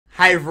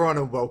Hey everyone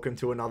and welcome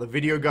to another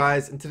video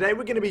guys, and today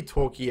we're going to be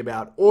talking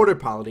about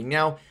autopiloting.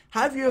 Now,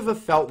 have you ever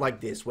felt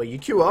like this, where you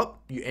queue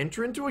up, you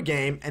enter into a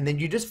game, and then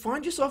you just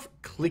find yourself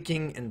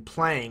clicking and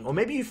playing, or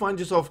maybe you find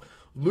yourself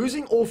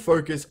losing all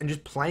focus and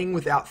just playing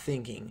without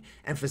thinking?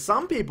 And for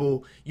some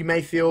people, you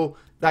may feel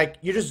like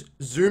you're just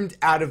zoomed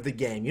out of the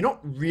game. You're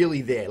not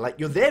really there. Like,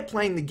 you're there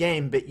playing the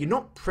game, but you're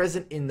not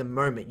present in the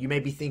moment. You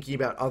may be thinking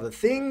about other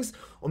things,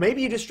 or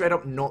maybe you're just straight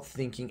up not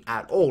thinking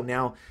at all.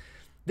 Now,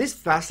 this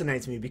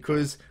fascinates me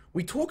because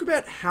we talk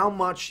about how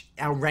much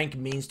our rank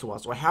means to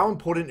us or how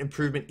important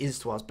improvement is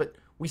to us, but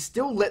we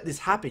still let this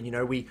happen. You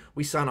know, we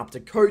sign up to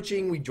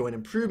coaching, we join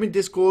improvement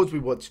discords, we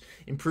watch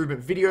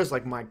improvement videos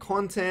like my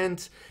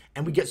content,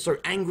 and we get so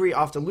angry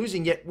after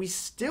losing, yet we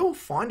still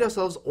find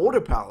ourselves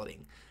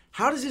autopiloting.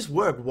 How does this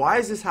work? Why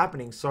is this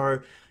happening?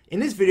 So in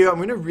this video, I'm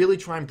going to really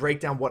try and break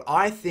down what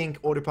I think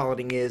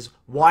autopiloting is,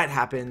 why it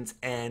happens,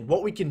 and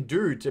what we can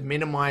do to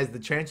minimize the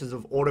chances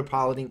of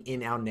autopiloting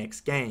in our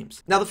next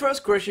games. Now, the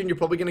first question you're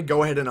probably going to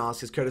go ahead and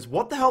ask is, Curtis,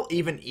 what the hell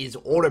even is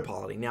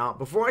autopiloting? Now,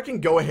 before I can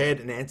go ahead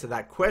and answer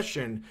that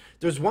question,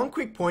 there's one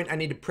quick point I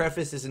need to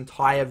preface this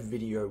entire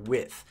video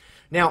with.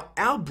 Now,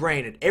 our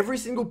brain at every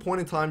single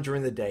point in time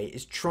during the day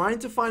is trying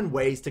to find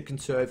ways to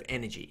conserve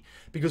energy,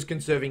 because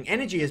conserving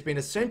energy has been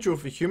essential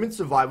for human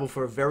survival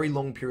for a very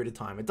long period of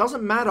time. It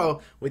doesn't matter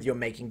whether you're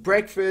making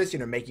breakfast,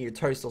 making your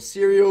toast or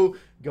cereal,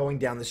 going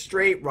down the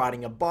street,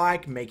 riding a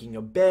bike, making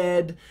your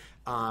bed,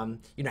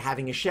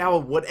 having a shower,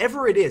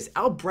 whatever it is,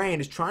 our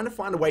brain is trying to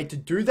find a way to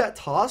do that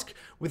task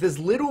with as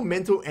little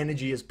mental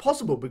energy as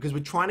possible, because we're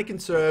trying to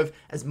conserve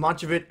as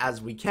much of it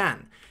as we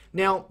can.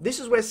 Now, this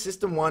is where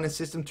System 1 and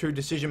System 2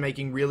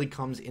 decision-making really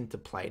comes into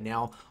play.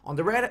 Now, on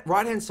the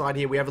right-hand side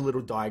here, we have a little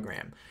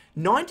diagram.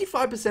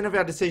 95% of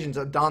our decisions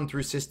are done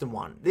through System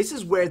 1. This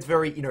is where it's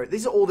very,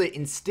 these are all the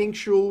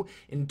instinctual,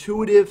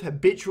 intuitive,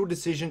 habitual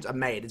decisions are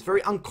made. It's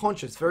very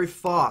unconscious, very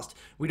fast.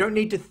 We don't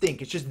need to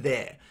think, it's just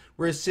there.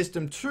 Whereas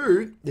System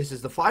 2, this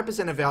is the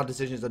 5% of our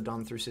decisions are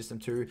done through System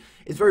 2,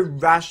 is very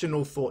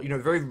rational thought,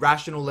 very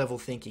rational level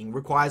thinking,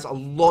 requires a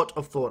lot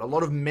of thought, a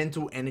lot of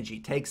mental energy,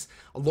 takes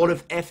a lot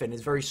of effort,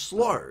 is very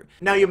slow.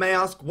 Now you may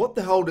ask, what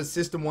the hell does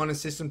System 1 and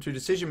System 2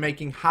 decision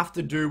making have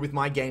to do with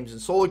my games in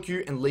solo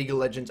queue and League of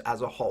Legends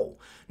as a whole?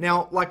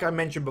 Now, like I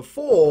mentioned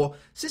before,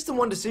 System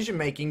 1 decision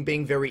making,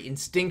 being very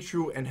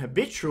instinctual and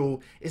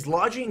habitual, is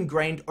largely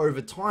ingrained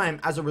over time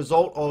as a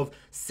result of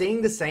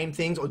seeing the same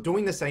things or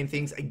doing the same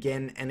things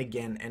again and again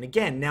and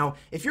again. Now,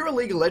 if you're a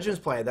League of Legends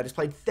player that has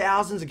played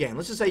thousands of games,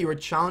 let's just say you're a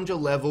challenger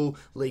level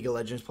League of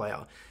Legends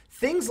player,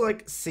 things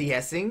like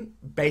CSing,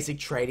 basic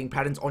trading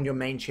patterns on your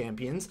main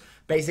champions,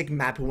 basic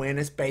map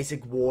awareness,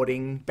 basic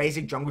warding,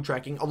 basic jungle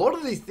tracking, a lot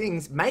of these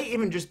things may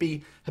even just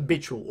be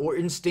habitual or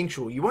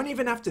instinctual. You won't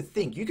even have to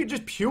think. You could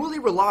just purely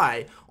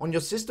rely on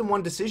your System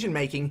 1 decision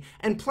making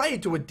and play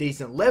to a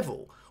decent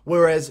level.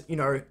 Whereas,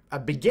 a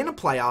beginner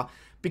player,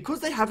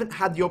 because they haven't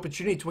had the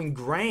opportunity to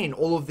ingrain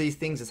all of these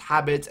things as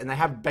habits, and they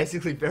have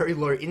basically very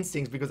low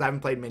instincts because they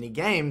haven't played many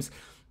games,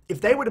 if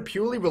they were to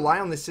purely rely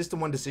on this System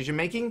 1 decision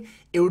making,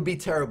 it would be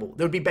terrible.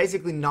 There would be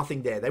basically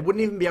nothing there. They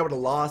wouldn't even be able to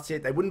last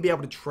it. They wouldn't be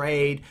able to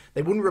trade.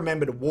 They wouldn't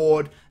remember to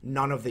ward.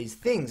 None of these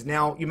things.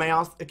 Now, you may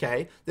ask,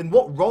 okay, then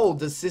what role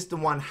does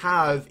System 1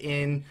 have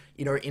in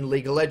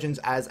League of Legends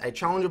as a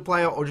challenger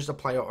player or just a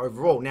player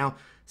overall? Now,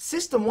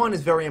 System 1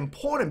 is very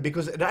important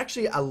because it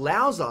actually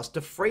allows us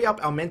to free up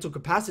our mental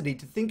capacity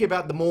to think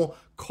about the more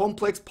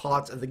complex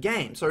parts of the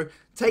game. So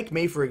take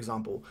me, for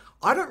example.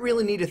 I don't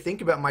really need to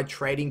think about my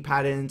trading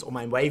patterns or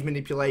my wave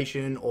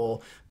manipulation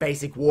or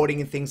basic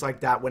warding and things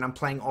like that when I'm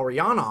playing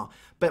Orianna.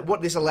 But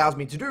what this allows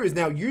me to do is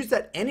now use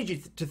that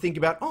energy to think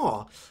about,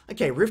 oh,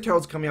 okay, Rift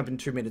Herald's coming up in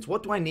 2 minutes.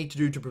 What do I need to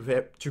do to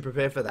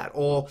prepare for that?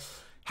 Or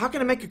how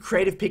can I make a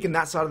creative pick in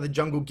that side of the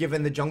jungle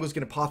given the jungle's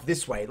going to path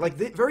this way? Like,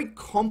 the very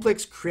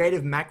complex,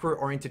 creative,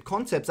 macro-oriented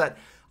concepts that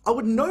I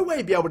would no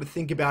way be able to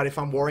think about if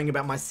I'm worrying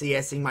about my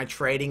CSing, my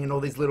trading, and all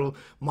these little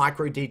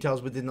micro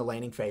details within the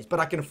laning phase. But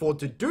I can afford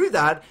to do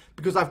that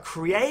because I've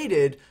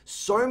created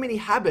so many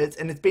habits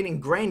and it's been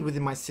ingrained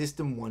within my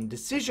System 1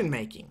 decision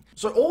making.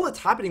 So all that's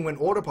happening when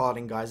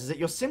autopiloting, guys, is that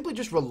you're simply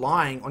just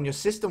relying on your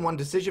System 1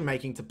 decision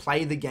making to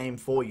play the game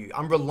for you.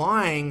 I'm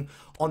relying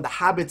on the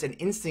habits and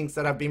instincts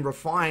that have been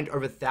refined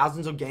over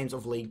thousands of games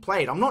of League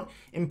played. I'm not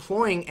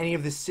employing any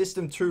of this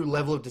System 2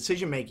 level of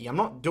decision making. I'm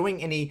not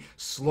doing any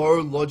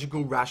slow,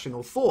 logical,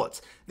 rational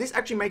thoughts. This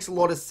actually makes a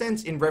lot of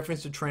sense in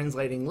reference to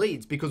translating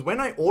leads, because when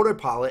I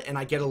autopilot and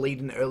I get a lead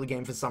in the early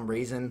game for some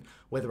reason,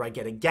 whether I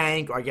get a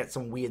gank or I get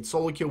some weird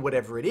solo kill,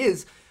 whatever it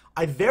is,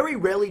 I very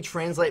rarely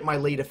translate my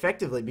lead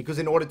effectively, because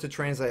in order to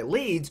translate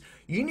leads,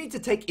 you need to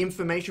take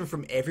information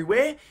from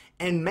everywhere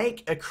and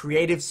make a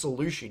creative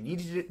solution.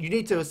 You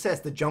need to assess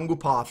the jungle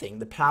pathing,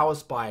 the power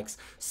spikes,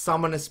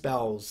 summoner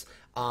spells,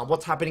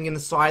 what's happening in the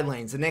side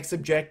lanes, the next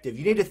objective.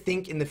 You need to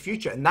think in the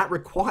future, and that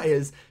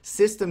requires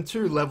system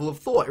 2 level of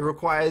thought. It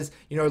requires,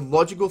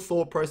 logical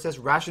thought process,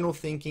 rational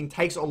thinking,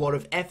 takes a lot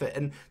of effort,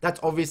 and that's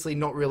obviously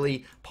not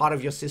really part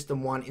of your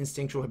system 1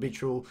 instinctual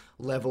habitual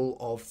level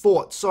of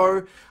thought.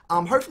 So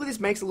hopefully this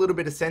makes a little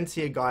bit of sense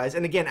here, guys.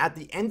 And again, at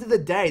the end of the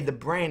day, the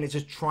brain is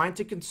just trying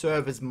to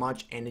conserve as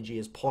much energy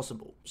as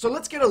possible. So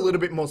let's get a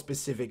little bit more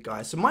specific,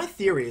 guys. So my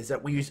theory is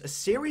that we use a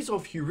series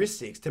of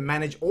heuristics to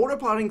manage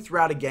autopiloting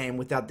throughout a game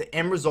without the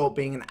end result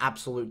being an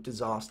absolute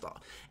disaster.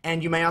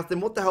 And you may ask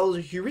them, what the hell is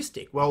a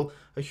heuristic? Well,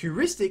 a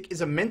heuristic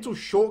is a mental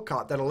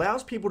shortcut that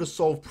allows people to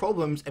solve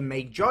problems and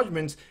make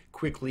judgments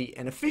quickly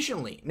and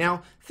efficiently.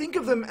 Now, think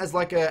of them as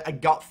like a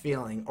gut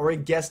feeling or a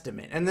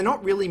guesstimate, and they're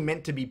not really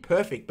meant to be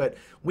perfect, but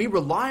we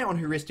rely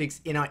on heuristics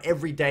in our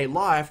everyday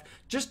life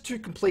just to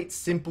complete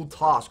simple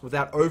tasks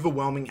without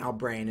overwhelming our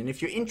brain. And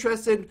if you're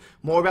interested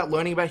more about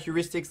learning about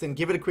heuristics, then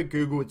give it a quick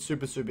Google. It's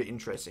super, super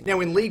interesting.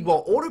 Now, in League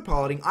while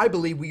autopiloting, I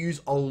believe we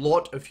use a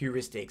lot of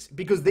heuristics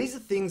because these are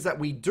things that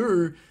we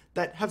do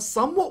that have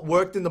somewhat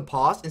worked in the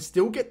past and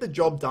still get the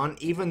job done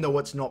even though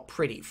it's not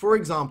pretty. For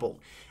example,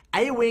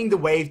 AoEing the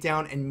wave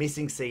down and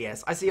missing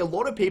CS. I see a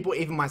lot of people,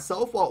 even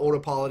myself while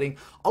autopiloting,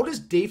 I'll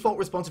just default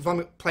response if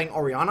I'm playing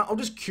Orianna, I'll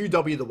just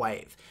QW the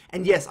wave.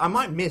 And yes, I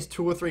might miss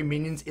 2 or 3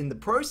 minions in the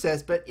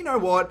process, but you know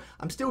what?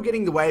 I'm still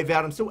getting the wave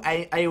out, I'm still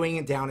AoEing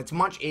it down, it's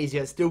much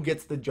easier, it still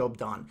gets the job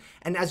done.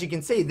 And as you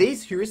can see,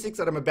 these heuristics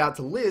that I'm about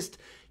to list,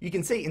 you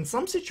can see in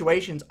some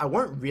situations I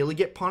won't really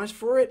get punished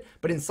for it,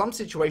 but in some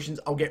situations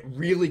I'll get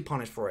really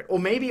punished for it. Or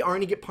maybe I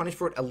only get punished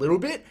for it a little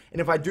bit, and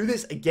if I do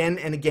this again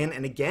and again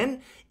and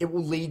again, it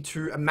will lead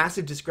to a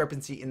massive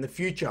discrepancy in the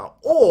future.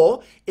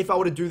 Or if I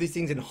were to do these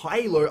things in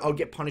high elo, I'll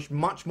get punished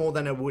much more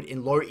than I would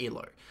in low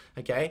elo.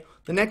 Okay,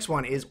 the next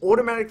one is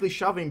automatically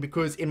shoving,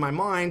 because in my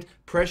mind,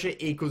 pressure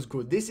equals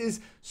good. This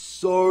is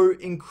so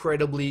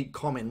incredibly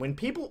common. When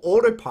people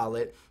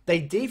autopilot,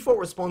 they default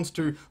response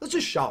to, let's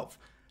just shove.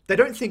 They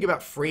don't think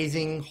about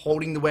freezing,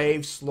 holding the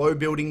wave, slow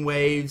building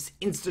waves,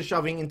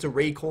 insta-shoving into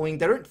recalling.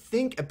 They don't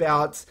think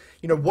about,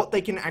 what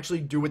they can actually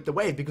do with the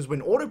wave, because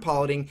when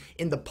autopiloting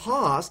in the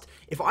past,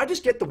 if I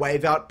just get the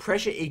wave out,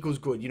 pressure equals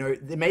good.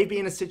 They may be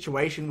in a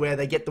situation where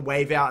they get the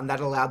wave out and that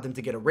allowed them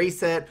to get a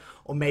reset,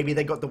 or maybe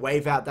they got the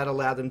wave out that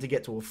allowed them to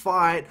get to a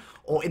fight,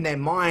 or in their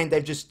mind,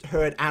 they've just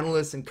heard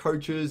analysts and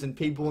coaches and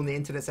people on the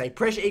internet say,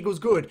 pressure equals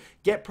good,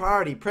 get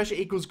priority, pressure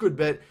equals good,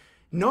 but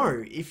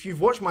no, if you've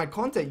watched my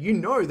content, you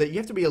know that you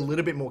have to be a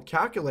little bit more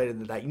calculated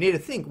than that. You need to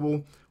think,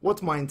 well,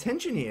 what's my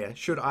intention here?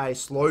 Should I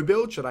slow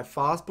build? Should I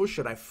fast push?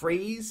 Should I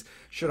freeze?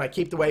 Should I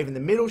keep the wave in the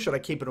middle? Should I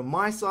keep it on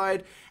my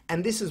side?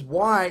 And this is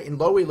why in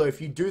low elo,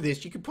 if you do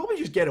this, you could probably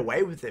just get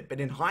away with it.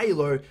 But in high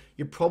elo,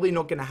 you're probably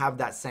not going to have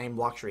that same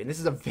luxury. And this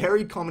is a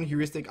very common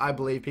heuristic I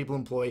believe people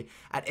employ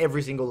at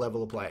every single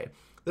level of play.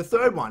 The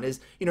third one is,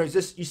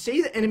 just you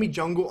see the enemy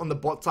jungle on the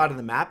bot side of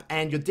the map,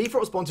 and your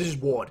default response is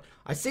just ward.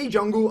 I see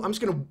jungle, I'm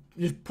just going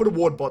to just put a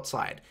ward bot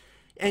side.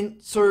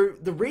 And so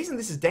the reason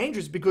this is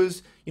dangerous is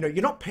because, you're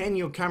not panning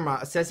your camera,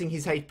 assessing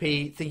his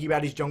HP, thinking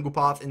about his jungle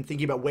path, and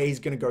thinking about where he's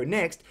going to go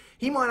next.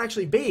 He might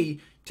actually be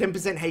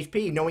 10%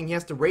 HP, knowing he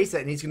has to reset,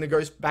 and he's going to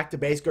go back to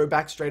base, go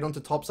back straight onto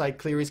top side,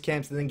 clear his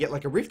camps, and then get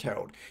like a Rift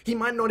Herald. He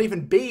might not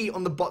even be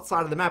on the bot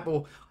side of the map,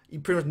 or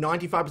pretty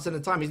much 95% of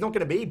the time, he's not going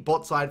to be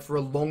bot side for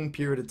a long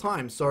period of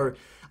time. So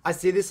I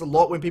see this a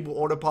lot when people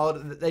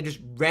autopilot, they just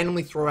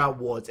randomly throw out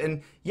wards.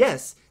 And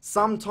yes,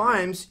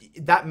 sometimes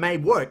that may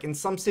work. In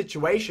some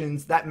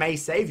situations, that may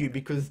save you,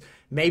 because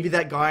maybe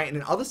that guy in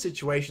other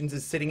situations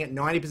is sitting at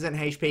 90%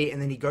 HP,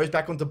 and then he goes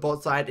back onto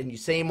bot side, and you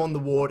see him on the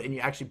ward, and you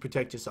actually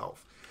protect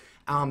yourself.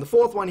 The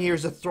fourth one here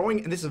is a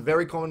throwing, and this is a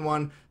very common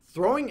one,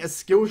 throwing a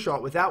skill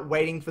shot without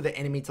waiting for the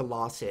enemy to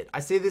last hit.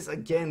 I see this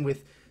again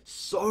with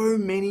so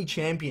many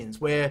champions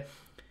where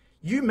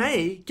you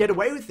may get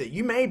away with it.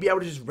 You may be able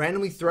to just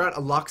randomly throw out a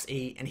Lux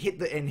E and hit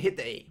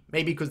the E.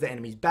 Maybe because the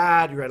enemy's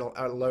bad, you're at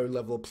a low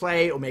level of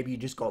play, or maybe you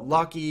just got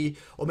lucky,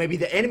 or maybe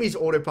the enemy's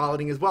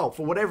autopiloting as well.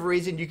 For whatever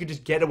reason, you could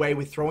just get away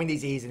with throwing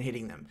these E's and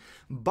hitting them.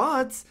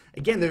 But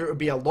again, there would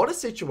be a lot of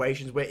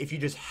situations where if you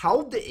just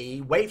held the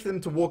E, wait for them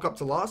to walk up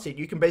to last hit,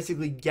 you can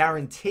basically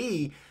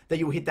guarantee that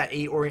you'll hit that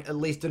E, or at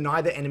least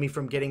deny the enemy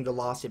from getting the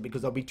last hit,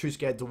 because they'll be too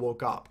scared to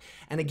walk up.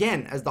 And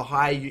again, as the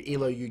higher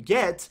elo you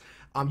get,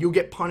 you'll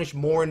get punished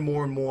more and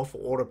more and more for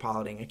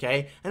autopiloting,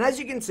 okay? And as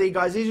you can see,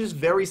 guys, these are just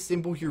very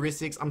simple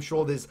heuristics. I'm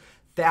sure there's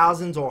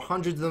thousands or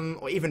hundreds of them,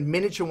 or even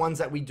miniature ones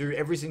that we do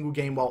every single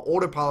game while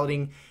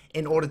autopiloting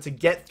in order to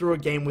get through a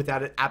game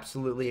without it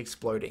absolutely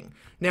exploding.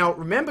 Now,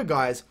 remember,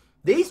 guys,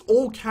 these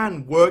all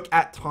can work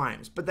at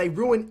times, but they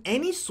ruin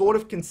any sort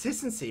of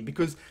consistency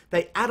because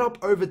they add up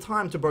over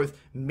time to both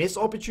miss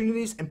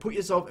opportunities and put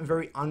yourself in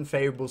very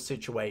unfavorable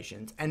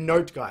situations. And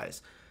note,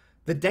 guys,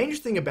 the dangerous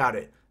thing about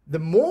it, the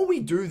more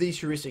we do these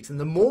heuristics and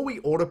the more we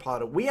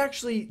autopilot, we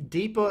actually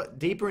deeper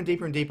and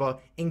deeper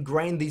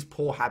ingrain these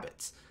poor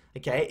habits.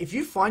 Okay, if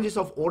you find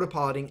yourself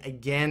autopiloting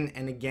again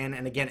and again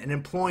and again and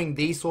employing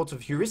these sorts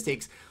of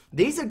heuristics,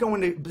 these are going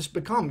to just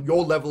become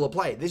your level of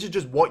play. This is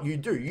just what you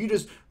do. You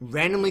just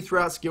randomly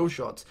throw out skill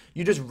shots.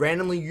 You just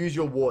randomly use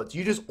your wards.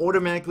 You just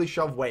automatically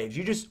shove waves.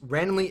 You just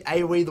randomly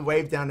AoE the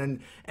wave down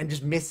and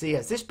just miss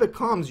CS. This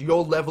becomes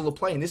your level of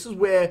play, and this is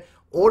where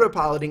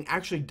autopiloting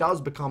actually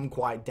does become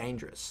quite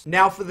dangerous.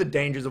 Now for the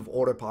dangers of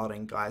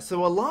autopiloting, guys.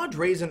 So a large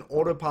reason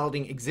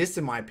autopiloting exists,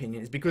 in my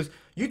opinion, is because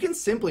you can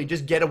simply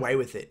just get away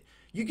with it.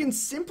 You can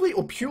simply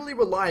or purely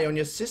rely on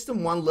your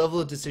System 1 level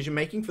of decision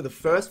making for the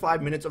first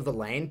 5 minutes of the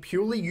lane,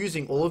 purely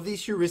using all of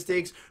these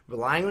heuristics,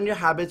 relying on your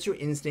habits, your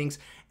instincts,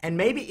 and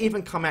maybe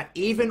even come out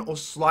even or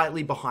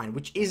slightly behind,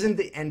 which isn't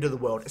the end of the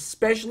world,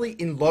 especially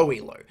in low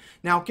elo.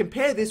 Now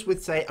compare this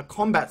with, say, a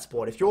combat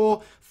sport. If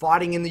you're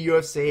fighting in the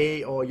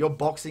UFC or you're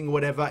boxing or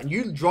whatever, and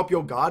you drop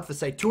your guard for,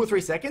 say, 2 or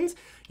 3 seconds,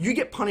 you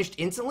get punished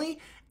instantly,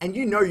 and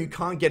you know you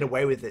can't get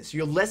away with it, so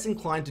you're less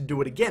inclined to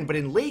do it again. But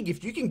in League,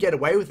 if you can get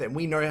away with it, and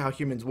we know how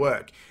humans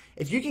work,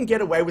 if you can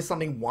get away with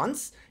something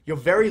once, you're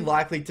very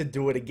likely to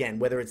do it again,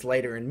 whether it's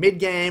later in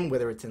mid-game,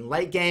 whether it's in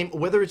late game, or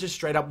whether it's just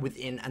straight up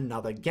within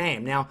another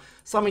game. Now,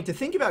 something to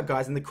think about,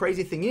 guys, and the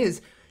crazy thing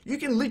is, you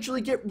can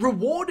literally get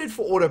rewarded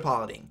for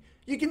autopiloting.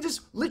 You can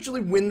just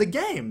literally win the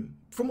game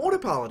from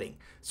autopiloting.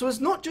 So it's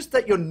not just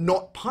that you're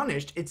not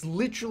punished, it's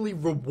literally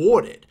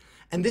rewarded.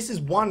 And this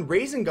is one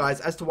reason,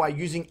 guys, as to why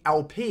using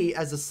LP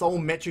as the sole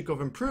metric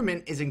of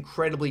improvement is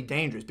incredibly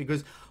dangerous,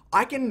 because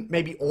I can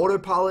maybe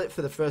autopilot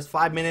for the first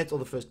 5 minutes or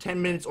the first 10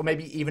 minutes or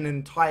maybe even an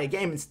entire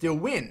game and still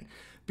win.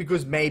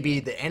 Because maybe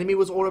the enemy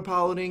was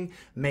autopiloting,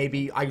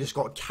 maybe I just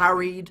got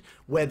carried,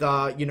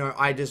 whether, you know,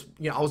 I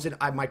was in,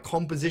 my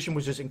composition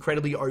was just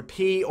incredibly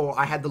OP, or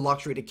I had the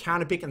luxury to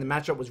counterpick and the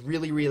matchup was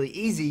really, really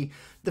easy.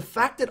 The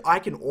fact that I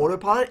can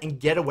autopilot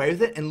and get away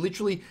with it and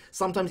literally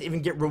sometimes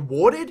even get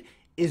rewarded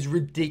is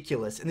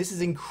ridiculous, and this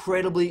is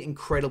incredibly,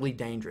 incredibly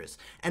dangerous.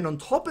 And on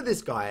top of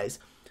this, guys,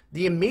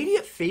 the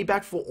immediate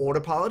feedback for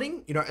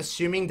autopiloting, you know,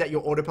 assuming that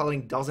your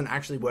autopiloting doesn't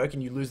actually work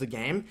and you lose the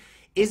game,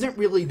 isn't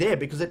really there,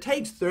 because it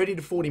takes 30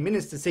 to 40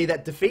 minutes to see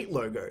that defeat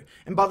logo.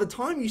 And by the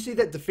time you see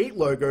that defeat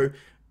logo,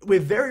 we're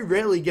very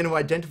rarely going to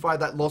identify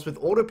that loss with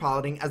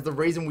autopiloting as the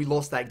reason we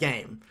lost that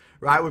game,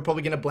 right? We're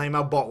probably going to blame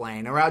our bot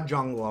lane or our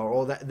jungler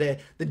or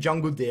the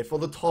jungle diff or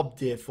the top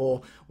diff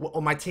or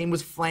my team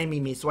was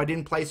flaming me so I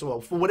didn't play so well.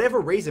 For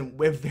whatever reason,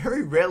 we're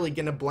very rarely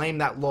going to blame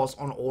that loss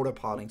on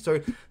autopiloting. So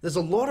there's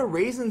a lot of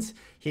reasons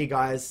here,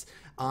 guys,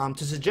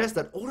 to suggest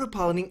that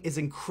autopiloting is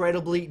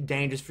incredibly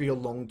dangerous for your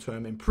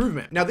long-term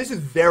improvement. Now, this is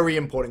very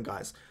important,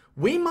 guys.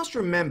 We must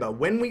remember,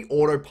 when we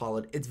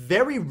autopilot, it's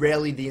very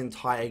rarely the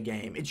entire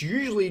game. It's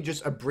usually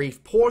just a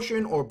brief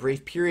portion or a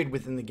brief period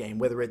within the game,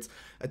 whether it's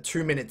a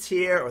 2 minutes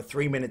here or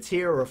 3 minutes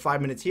here or 5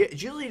 minutes here.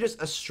 It's usually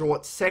just a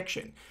short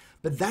section.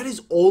 But that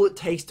is all it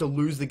takes to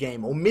lose the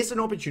game or miss an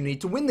opportunity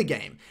to win the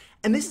game.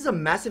 And this is a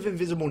massive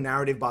invisible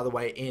narrative, by the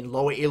way, in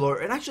lower elo.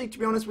 And actually, to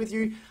be honest with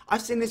you,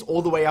 I've seen this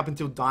all the way up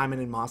until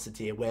Diamond and Master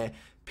Tier, where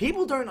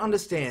people don't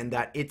understand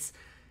that it's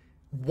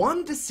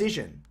one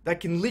decision that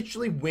can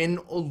literally win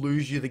or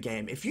lose you the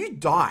game. If you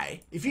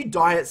die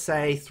at,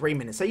 say, 3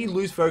 minutes, say you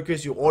lose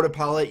focus, you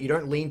autopilot, you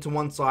don't lean to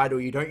one side, or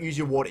you don't use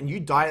your ward, and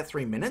you die at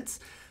 3 minutes,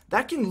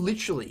 that can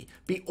literally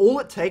be all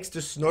it takes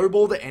to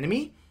snowball the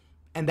enemy,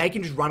 and they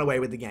can just run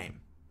away with the game.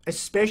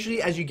 Especially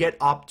as you get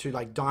up to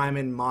like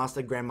Diamond,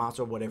 Master, Grandmaster,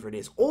 or whatever it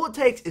is. All it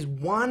takes is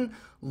one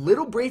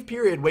little brief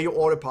period where you're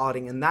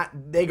autopiloting, and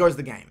there goes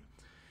the game.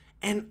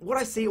 And what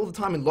I see all the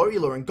time in low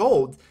elo and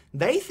gold,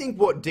 they think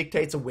what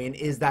dictates a win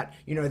is that,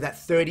 you know, that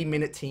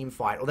 30-minute team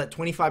fight, or that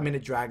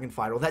 25-minute dragon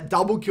fight, or that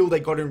double kill they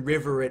got in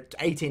River at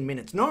 18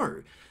 minutes.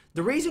 No.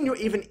 The reason you're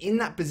even in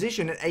that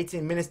position at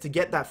 18 minutes to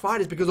get that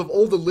fight is because of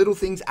all the little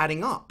things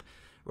adding up.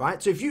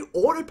 Right? So if you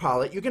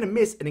autopilot, you're going to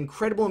miss an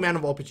incredible amount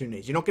of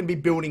opportunities. You're not going to be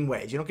building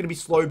waves. You're not going to be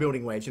slow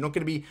building waves. You're not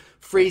going to be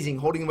freezing,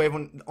 holding the wave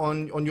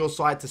on your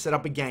side to set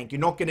up a gank. You're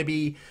not going to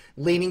be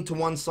leaning to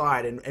one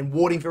side and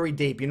warding very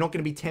deep. You're not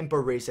going to be tempo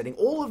resetting.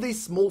 All of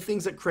these small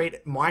things that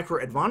create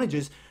micro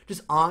advantages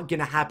just aren't going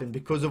to happen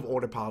because of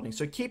autopiloting.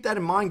 So keep that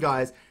in mind,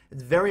 guys.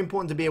 It's very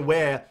important to be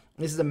aware.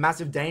 This is a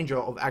massive danger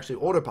of actually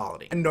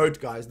autopiloting. And note,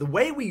 guys, the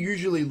way we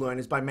usually learn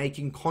is by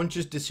making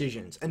conscious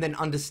decisions and then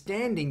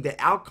understanding the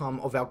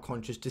outcome of our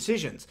conscious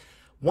decisions.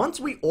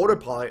 Once we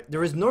autopilot,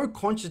 there is no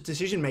conscious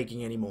decision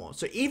making anymore.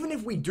 So even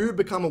if we do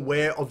become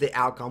aware of the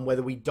outcome,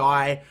 whether we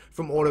die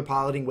from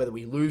autopiloting, whether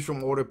we lose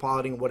from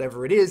autopiloting,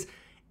 whatever it is,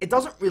 it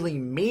doesn't really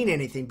mean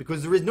anything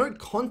because there is no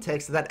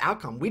context to that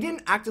outcome. We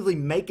didn't actively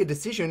make a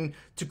decision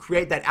to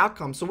create that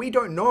outcome, so we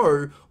don't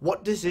know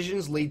what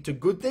decisions lead to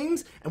good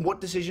things and what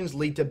decisions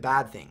lead to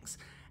bad things.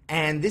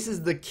 And this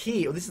is the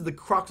key, or this is the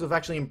crux of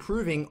actually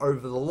improving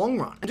over the long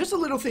run. And just a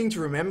little thing to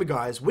remember,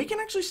 guys, we can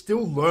actually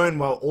still learn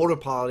while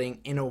autopiloting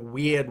in a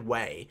weird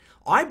way.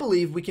 I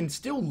believe we can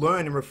still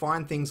learn and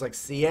refine things like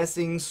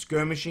CSing,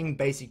 skirmishing,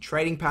 basic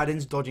trading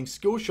patterns, dodging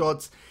skill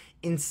shots,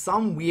 in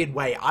some weird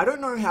way. I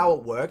don't know how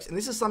it works, and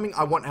this is something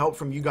I want help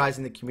from you guys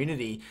in the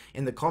community,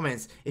 in the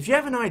comments. If you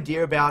have an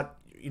idea about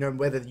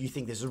whether you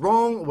think this is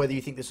wrong, or whether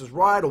you think this is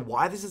right, or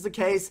why this is the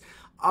case.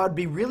 I'd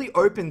be really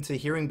open to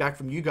hearing back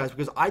from you guys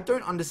because I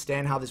don't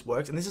understand how this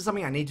works, and this is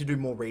something I need to do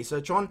more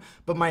research on.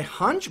 But my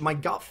hunch, my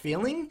gut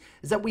feeling,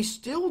 is that we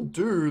still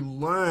do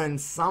learn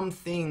some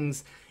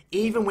things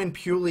even when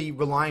purely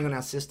relying on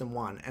our system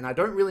one. And I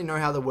don't really know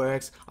how that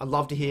works. I'd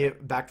love to hear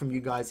back from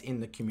you guys in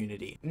the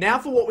community. Now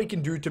for what we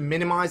can do to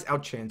minimize our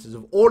chances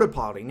of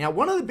autopiloting. Now,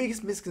 one of the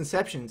biggest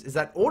misconceptions is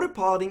that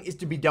autopiloting is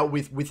to be dealt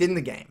with within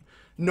the game.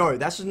 No,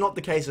 that's just not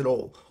the case at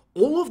all.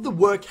 All of the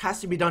work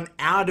has to be done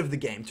out of the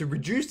game to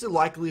reduce the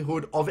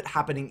likelihood of it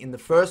happening in the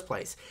first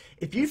place.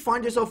 If you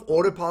find yourself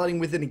autopiloting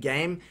within a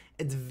game,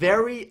 it's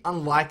very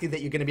unlikely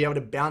that you're going to be able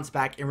to bounce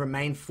back and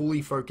remain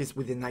fully focused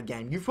within that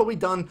game. You've probably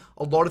done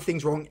a lot of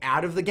things wrong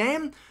out of the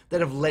game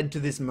that have led to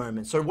this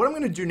moment. So what I'm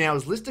going to do now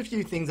is list a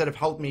few things that have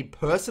helped me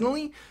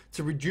personally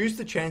to reduce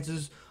the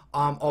chances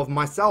of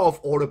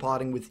myself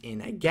autopiloting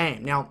within a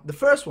game. Now, the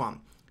first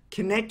one,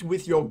 connect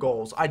with your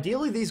goals.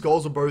 Ideally, these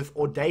goals are both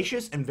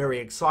audacious and very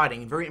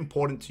exciting and very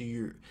important to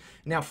you.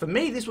 Now, for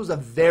me, this was a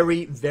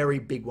very, very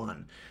big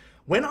one.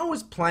 When I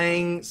was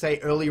playing, say,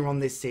 earlier on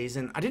this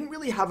season, I didn't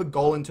really have a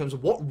goal in terms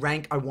of what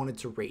rank I wanted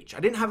to reach. I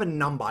didn't have a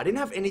number. I didn't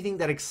have anything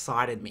that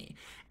excited me.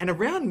 And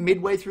around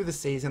midway through the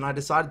season, I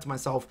decided to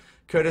myself,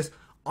 Curtis,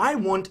 I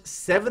want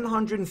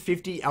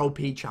 750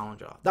 LP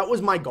Challenger. That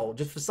was my goal.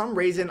 Just for some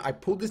reason, I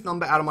pulled this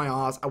number out of my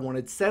ass. I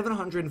wanted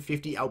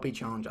 750 LP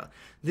Challenger.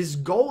 This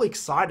goal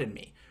excited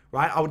me,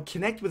 right? I would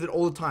connect with it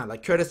all the time.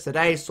 Like, Curtis,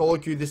 today, solo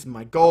queue, this is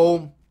my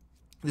goal.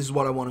 This is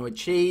what I want to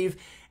achieve.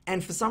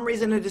 And for some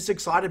reason, it just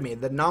excited me.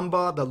 The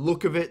number, the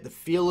look of it, the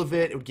feel of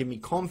it, it would give me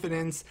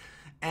confidence.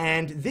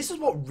 And this is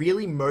what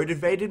really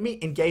motivated me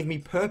and gave me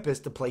purpose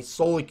to play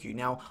solo queue.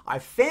 Now, I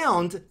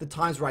found the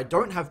times where I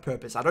don't have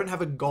purpose, I don't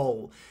have a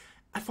goal,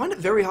 I find it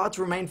very hard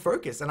to remain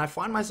focused, and I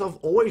find myself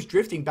always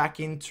drifting back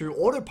into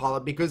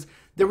autopilot because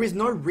there is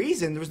no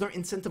reason, there is no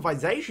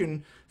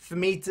incentivization for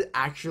me to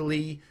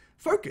actually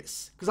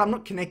focus because I'm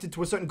not connected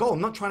to a certain goal.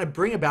 I'm not trying to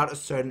bring about a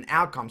certain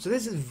outcome. So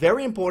this is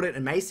very important.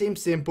 It may seem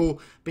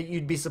simple, but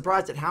you'd be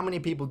surprised at how many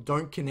people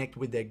don't connect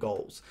with their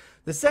goals.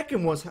 The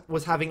second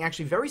was having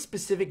actually very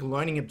specific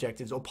learning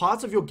objectives or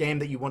parts of your game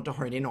that you want to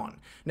hone in on.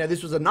 Now,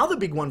 this was another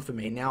big one for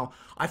me. Now,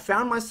 I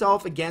found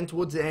myself again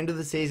towards the end of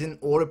the season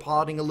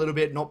autopiloting a little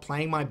bit, not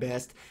playing my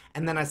best.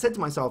 And then I said to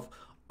myself,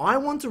 I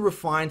want to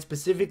refine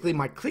specifically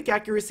my click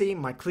accuracy,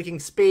 my clicking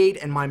speed,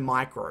 and my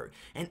micro.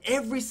 And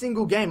every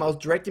single game, I was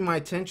directing my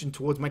attention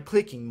towards my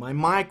clicking, my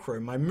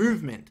micro, my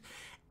movement.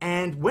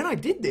 And when I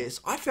did this,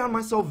 I found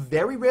myself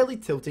very rarely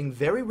tilting,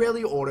 very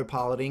rarely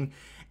autopiloting,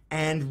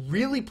 and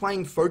really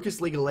playing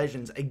focused League of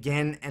Legends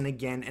again and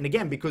again and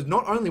again. Because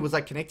not only was I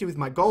connected with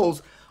my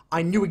goals,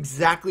 I knew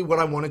exactly what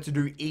I wanted to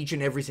do each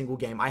and every single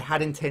game. I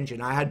had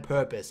intention, I had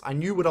purpose, I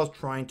knew what I was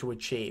trying to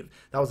achieve.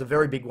 That was a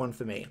very big one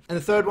for me. And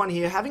the third one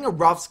here, having a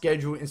rough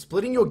schedule and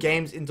splitting your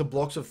games into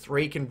blocks of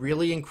 3 can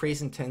really increase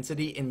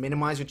intensity and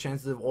minimize your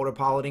chances of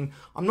autopiloting.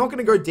 I'm not going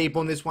to go deep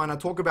on this one. I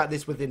talk about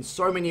this within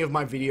so many of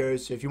my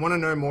videos, so if you want to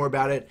know more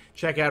about it,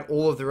 check out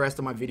all of the rest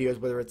of my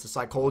videos, whether it's a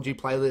psychology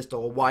playlist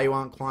or why you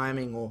aren't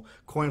climbing or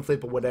coin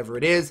flip or whatever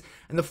it is.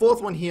 And the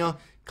fourth one here,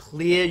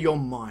 clear your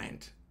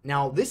mind.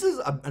 Now, this is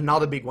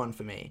another big one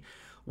for me.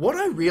 What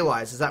I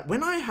realized is that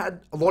when I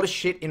had a lot of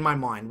shit in my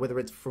mind, whether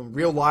it's from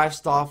real life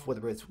stuff,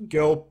 whether it's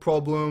girl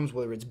problems,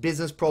 whether it's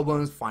business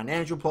problems,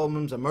 financial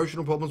problems,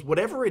 emotional problems,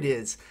 whatever it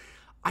is,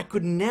 I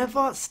could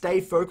never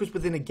stay focused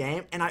within a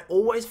game, and I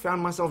always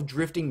found myself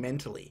drifting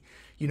mentally.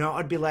 You know,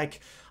 I'd be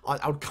like,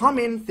 I would come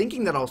in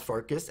thinking that I was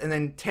focused, and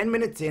then 10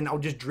 minutes in, I'll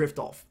just drift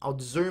off. I'll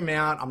zoom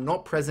out, I'm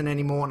not present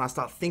anymore, and I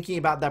start thinking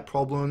about that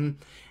problem.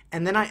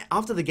 And then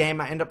after the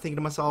game, I end up thinking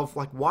to myself,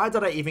 like, why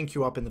did I even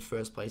queue up in the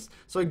first place?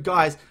 So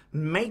guys,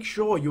 make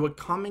sure you are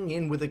coming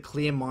in with a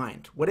clear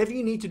mind. Whatever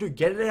you need to do,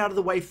 get it out of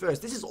the way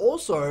first. This is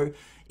also,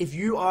 if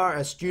you are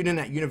a student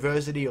at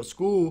university or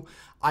school,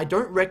 I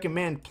don't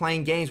recommend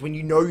playing games when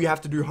you know you have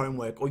to do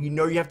homework, or you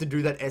know you have to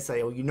do that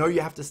essay, or you know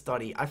you have to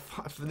study.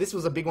 This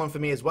was a big one for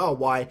me as well,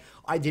 why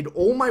I did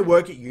all my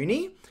work at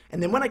uni,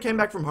 and then when I came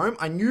back from home,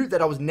 I knew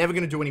that I was never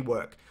going to do any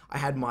work. I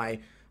had my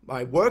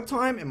work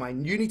time and my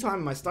uni time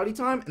and my study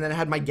time, and then I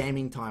had my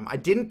gaming time. I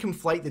didn't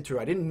conflate the two.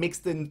 I didn't mix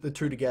the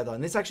two together.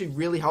 And this actually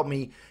really helped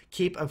me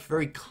keep a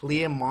very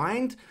clear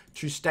mind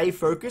to stay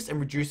focused and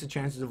reduce the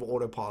chances of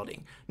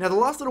autopiloting. Now, the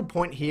last little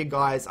point here,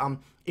 guys,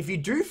 if you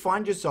do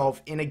find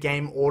yourself in a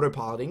game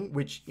autopiloting,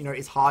 which, you know,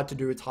 is hard to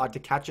do, it's hard to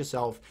catch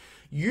yourself,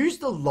 use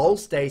the lull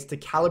states to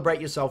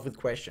calibrate yourself with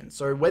questions.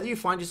 So whether you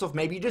find yourself,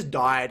 maybe you just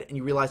died and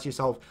you realize to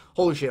yourself,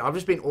 holy shit, I've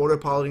just been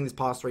autopiloting this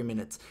past 3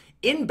 minutes.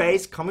 In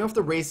base, coming off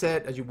the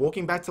reset, as you're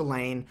walking back to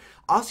lane,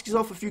 ask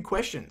yourself a few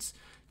questions.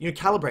 You know,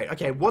 calibrate.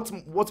 Okay,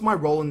 what's my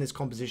role in this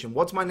composition?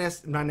 What's my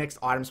next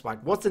item spike?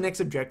 What's the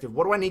next objective?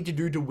 What do I need to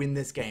do to win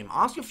this game?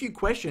 Ask a few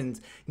questions,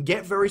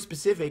 get very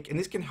specific, and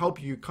this can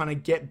help you kind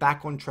of get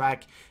back on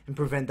track and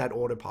prevent that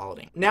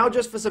autopiloting. Now,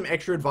 just for some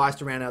extra advice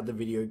to round out the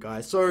video,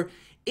 guys. So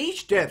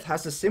each death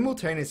has to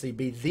simultaneously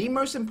be the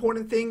most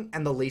important thing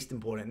and the least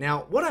important.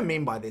 Now, what I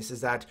mean by this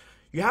is that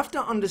you have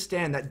to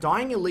understand that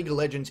dying in League of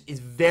Legends is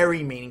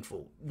very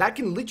meaningful. That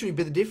can literally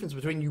be the difference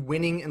between you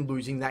winning and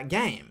losing that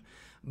game.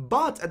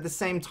 But at the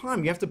same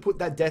time, you have to put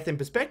that death in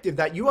perspective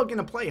that you are going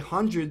to play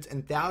hundreds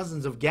and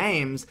thousands of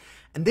games,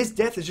 and this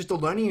death is just a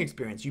learning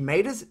experience. You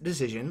made a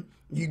decision,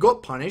 you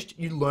got punished,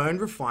 you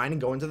learned, refined,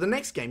 and go into the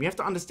next game. You have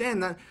to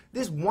understand that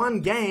this one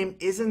game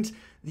isn't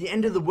the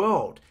end of the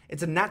world.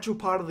 It's a natural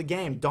part of the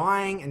game.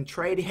 Dying and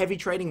trading, heavy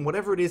trading,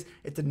 whatever it is,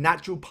 it's a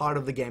natural part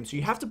of the game. So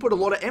you have to put a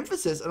lot of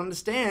emphasis and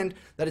understand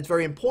that it's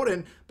very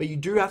important, but you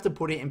do have to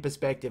put it in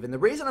perspective. And the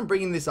reason I'm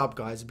bringing this up,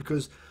 guys, is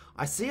because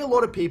I see a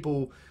lot of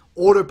people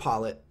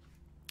autopilot,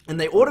 and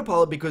they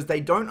autopilot because they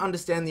don't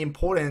understand the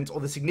importance or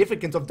the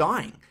significance of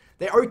dying.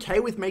 They're okay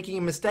with making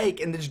a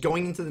mistake and just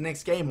going into the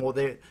next game, or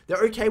they're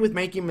okay with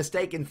making a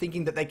mistake and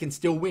thinking that they can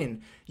still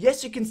win.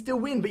 Yes, you can still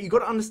win, but you got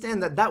to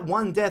understand that that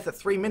one death at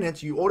 3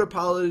 minutes, you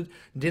autopiloted,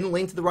 didn't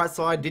lean to the right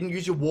side, didn't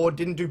use your ward,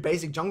 didn't do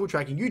basic jungle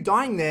tracking. You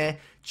dying there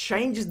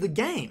changes the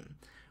game.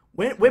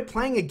 We're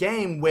playing a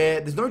game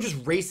where there's no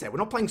just reset. We're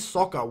not playing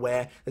soccer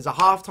where there's a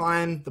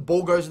halftime, the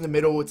ball goes in the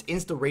middle, it's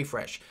instant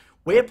refresh.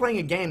 We're playing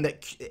a game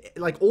that,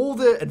 like, all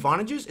the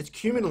advantages, it's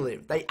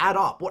cumulative. They add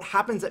up. What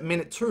happens at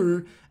minute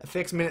 2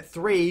 affects minute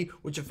 3,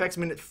 which affects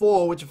minute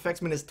 4, which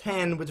affects minute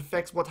 10, which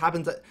affects what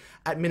happens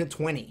at minute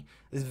 20.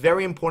 It's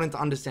very important to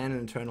understand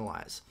and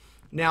internalize.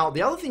 Now,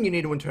 the other thing you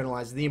need to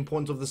internalize is the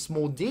importance of the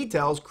small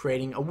details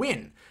creating a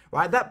win,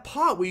 right? That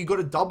part where you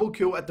got a double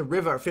kill at the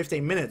river at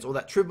 15 minutes or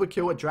that triple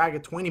kill at drag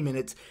at 20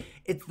 minutes,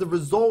 it's the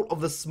result of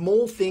the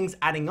small things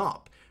adding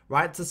up,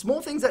 right? It's the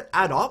small things that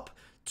add up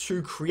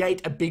to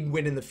create a big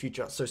win in the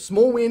future. So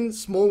small win,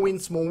 small win,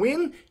 small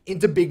win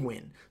into big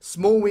win.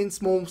 Small win,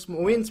 small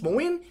win, small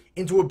win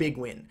into a big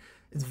win.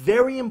 It's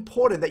very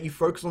important that you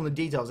focus on the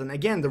details. And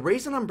again, the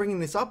reason I'm bringing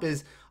this up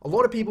is a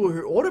lot of people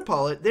who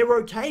autopilot, they're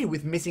okay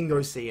with missing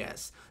those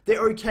CS.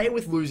 They're okay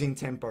with losing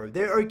tempo.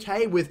 They're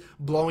okay with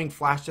blowing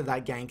flash to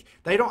that gank.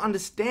 They don't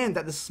understand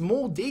that the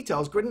small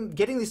details,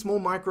 getting these small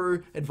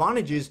micro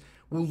advantages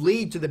will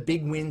lead to the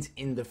big wins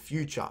in the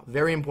future.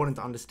 Very important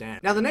to understand.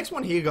 Now, the next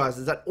one here, guys,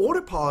 is that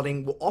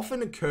autopiloting will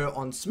often occur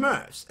on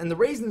Smurfs. And the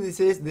reason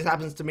this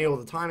happens to me all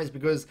the time, is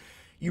because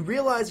you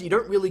realize you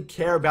don't really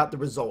care about the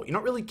result. You're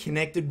not really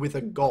connected with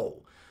a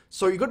goal.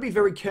 So you've got to be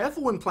very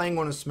careful when playing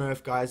on a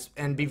Smurf, guys,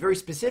 and be very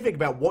specific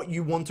about what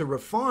you want to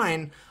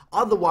refine.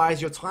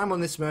 Otherwise, your time on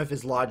this Smurf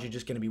is largely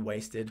just going to be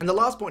wasted. And the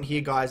last point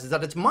here, guys, is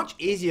that it's much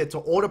easier to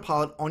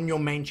autopilot on your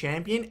main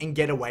champion and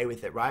get away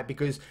with it, right?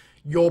 Because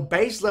your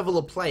base level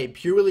of play,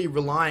 purely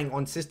relying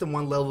on system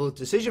 1 level of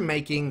decision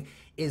making,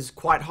 is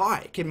quite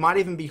high. It might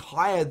even be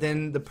higher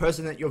than the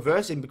person that you're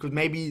versing, because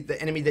maybe the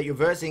enemy that you're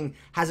versing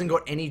hasn't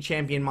got any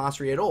champion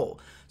mastery at all.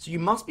 So you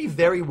must be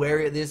very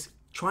wary of this.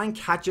 Try and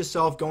catch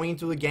yourself going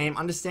into the game.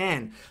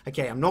 Understand,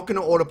 okay, I'm not going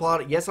to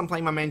autopilot. Yes, I'm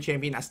playing my main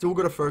champion. I still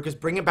got to focus.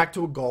 Bring it back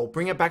to a goal.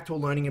 Bring it back to a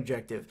learning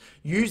objective.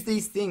 Use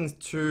these things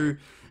to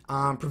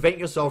prevent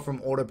yourself from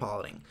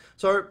autopiloting.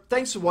 So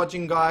thanks for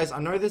watching, guys. I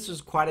know this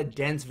was quite a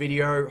dense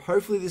video.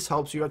 Hopefully this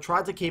helps you. I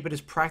tried to keep it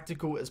as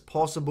practical as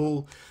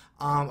possible.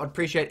 I'd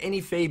appreciate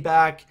any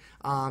feedback.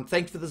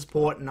 Thanks for the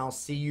support, and I'll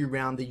see you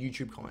around the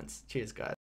YouTube comments. Cheers, guys.